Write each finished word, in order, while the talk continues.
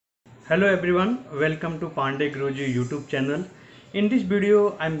Hello everyone, welcome to Pandey Guruji YouTube channel. In this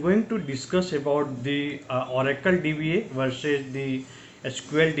video, I'm going to discuss about the Oracle DBA versus the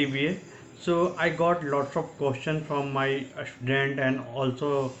SQL DBA. So I got lots of questions from my student and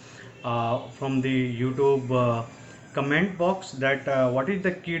also from the YouTube comment box that what is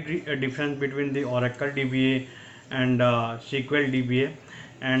the key difference between the Oracle DBA and SQL DBA,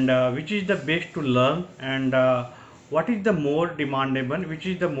 and which is the best to learn, and what is the more demandable, which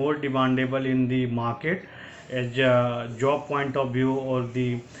is the more demandable in the market as a job point of view or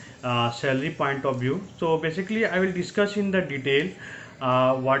the salary point of view. So basically I will discuss in the detail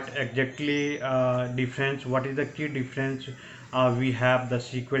what exactly difference, what is the key difference we have the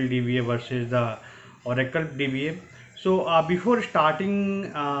SQL DBA versus the Oracle DBA. So before starting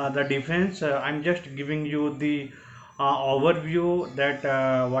the difference, I'm just giving you the overview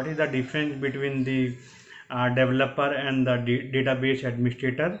that what is the difference between the developer and the database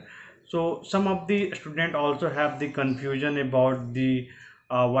administrator. So some of the students also have the confusion about the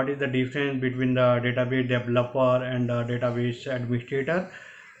what is the difference between the database developer and the database administrator.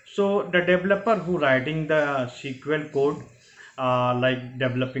 So the developer who writing the SQL code, like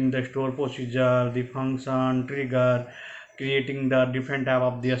developing the store procedure, the function, trigger, creating the different type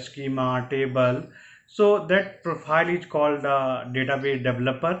of the schema, table. So that profile is called database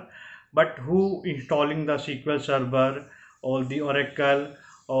developer. But who installing the SQL server or the Oracle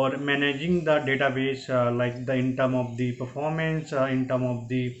or managing the database, like the in term of the performance, in term of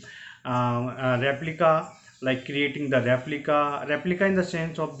the replica, like creating the replica in the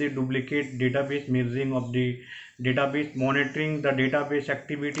sense of the duplicate database, mirroring of the database, monitoring the database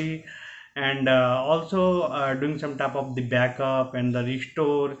activity, and also doing some type of the backup and the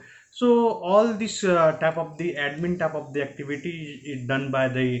restore. So all this type of the admin type of the activity is done by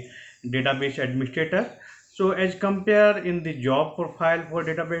the database administrator. So as compare in the job profile for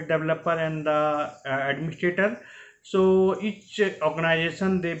database developer and the administrator, so each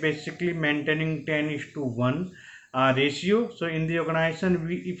organization they basically maintaining 10:1 ratio. So in the organization,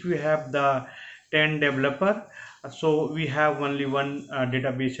 if we have the 10 developer, so we have only one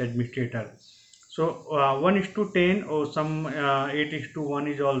database administrator. So 1:10 or some 8:1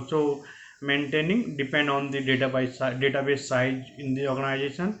 is also maintaining, depend on the database size in the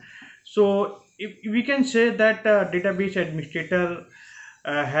organization. So if we can say that database administrator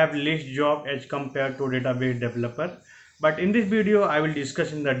have less job as compared to database developer. But in this video I will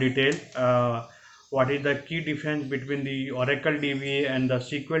discuss in the detail what is the key difference between the Oracle DBA and the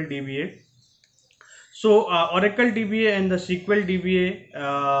SQL DBA. So Oracle DBA and the SQL DBA,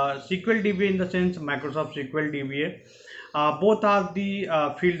 SQL DBA in the sense Microsoft SQL DBA, both are the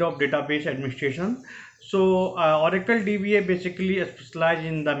field of database administration. So Oracle DBA basically specialize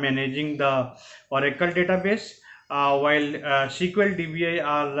in the managing the Oracle database, while SQL DBA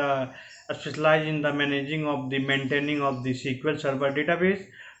are specialized in the managing of the maintaining of the SQL Server database.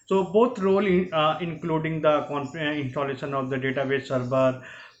 So both role including the installation of the database server,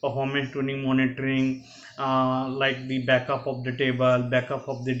 performance tuning, monitoring, like the backup of the table, backup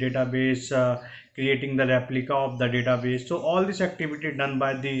of the database, creating the replica of the database. So all this activity done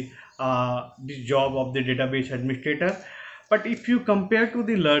by the this job of the database administrator. But if you compare to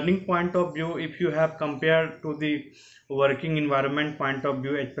the learning point of view, if you have compared to the working environment point of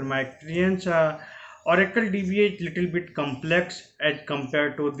view, as per my experience, Oracle DBA is little bit complex as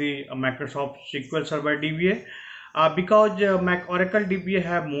compared to the Microsoft SQL Server DBA, because Oracle DBA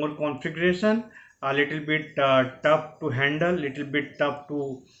have more configuration, a little bit tough to handle, little bit tough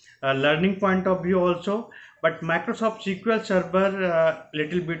to learning point of view also. But Microsoft SQL Server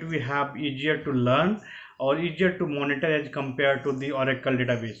little bit we have easier to learn or easier to monitor as compared to the Oracle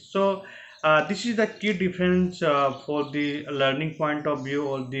database. So this is the key difference for the learning point of view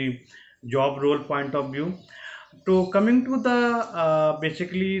or the job role point of view. To coming to the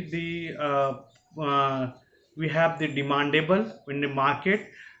basically the we have the demandable in the market.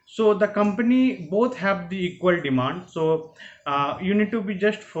 So the company both have the equal demand. So you need to be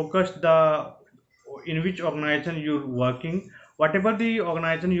just focused the in which organization you're working, whatever the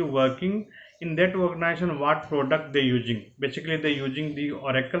organization you're working in, that organization what product they're using. Basically they're using the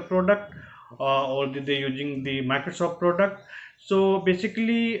Oracle product, or they're using the Microsoft product. So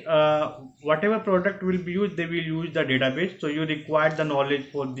basically whatever product will be used, they will use the database. So you require the knowledge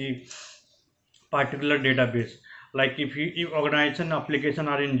for the particular database. Like if organization application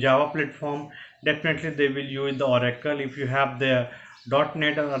are in Java platform, definitely they will use the Oracle. If you have the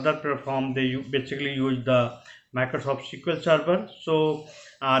 .NET or other platform, they basically use the Microsoft SQL Server. So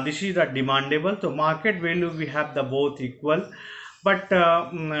this is the demandable. So market value we have the both equal. But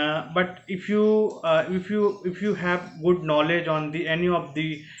if you have good knowledge on the any of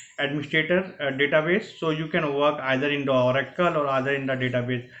the administrator database. So you can work either in the Oracle or either in the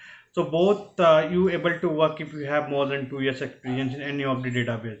database. So both you able to work if you have more than 2 years experience in any of the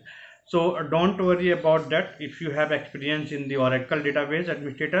database. So don't worry about that. If you have experience in the Oracle database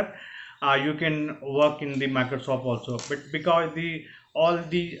administrator, you can work in the Microsoft also. But because the all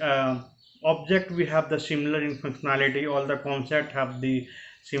the object we have the similar in functionality, all the concept have the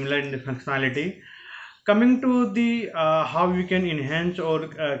similar in the functionality. Coming to the how you can enhance or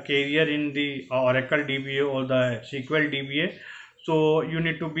career in the Oracle DBA or the SQL DBA. So you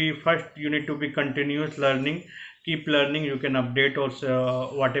need to be first, you need to be continuous learning, keep learning. You can update also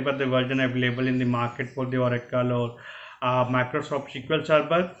whatever the version available in the market for the Oracle or Microsoft SQL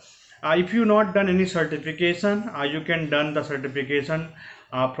Server. If you not done any certification, you can done the certification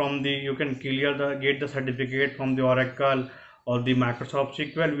from the, you can clear the get the certificate from the Oracle or the Microsoft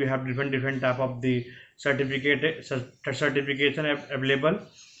SQL. We have different type of the certification available.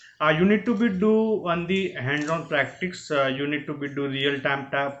 You need to be do on the hands-on practice. You need to be do real-time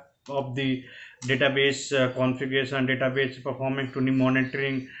type of the database configuration, database performance tuning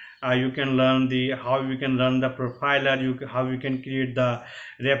monitoring. You can learn the how you can run the profiler, how you can create the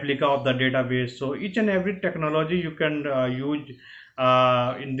replica of the database. So each and every technology you can use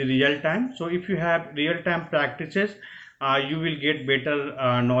in the real time. So if you have real-time practices, you will get better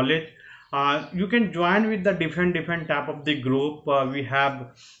knowledge. You can join with the different type of the group we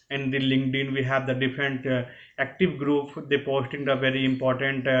have in the LinkedIn. We have the different active group. They posting the very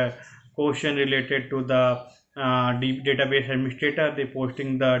important question related to the database administrator. They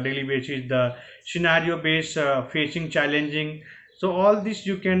posting the daily basis, the scenario based facing challenging. So all this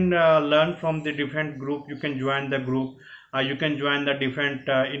you can learn from the different group. You can join the group. You can join the different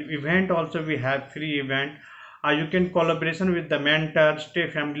event also. We have free event. You can collaboration with the mentor, stay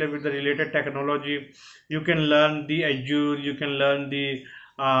familiar with the related technology. You can learn the Azure, you can learn the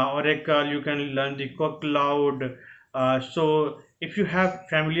Oracle, you can learn the cloud. So if you have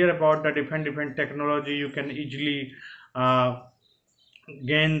familiar about the different technology, you can easily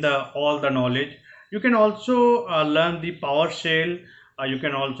gain the all the knowledge. You can also learn the PowerShell. You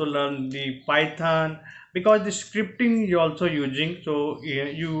can also learn the Python, because the scripting you also using. So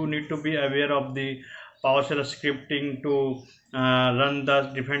you need to be aware of the PowerShell scripting to run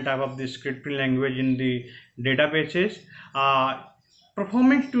the different type of the scripting language in the databases.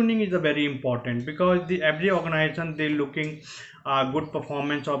 Performance tuning is a very important, because the every organization they looking good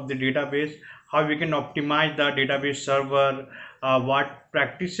performance of the database, how we can optimize the database server, what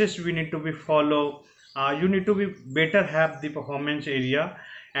practices we need to be follow. You need to be better have the performance area.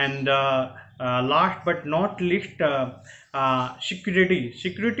 And last but not least,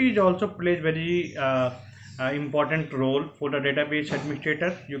 security is also plays very important role for the database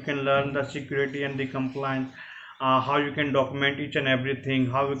administrator. You can learn the security and the compliance, how you can document each and everything,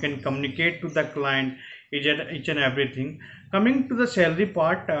 how you can communicate to the client, each and everything. Coming to the salary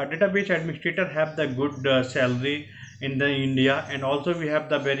part, database administrator have the good salary in the India, and also we have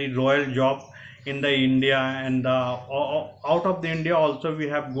the very royal job in the India, and out of the India also we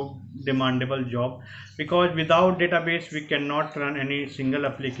have good demandable job, because without database we cannot run any single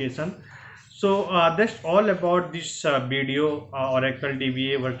application. So that's all about this video, Oracle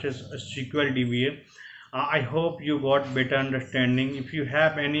DBA versus SQL DBA. I hope you got better understanding. If you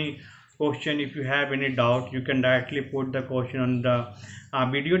have any question, if you have any doubt, you can directly put the question on the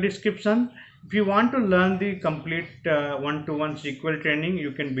video description. If you want to learn the complete one-to-one SQL training,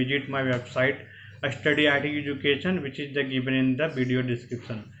 you can visit my website, Study IT Education, which is given in the video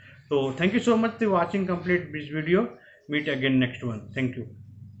description. So thank you so much for watching complete this video. Meet again next one. Thank you.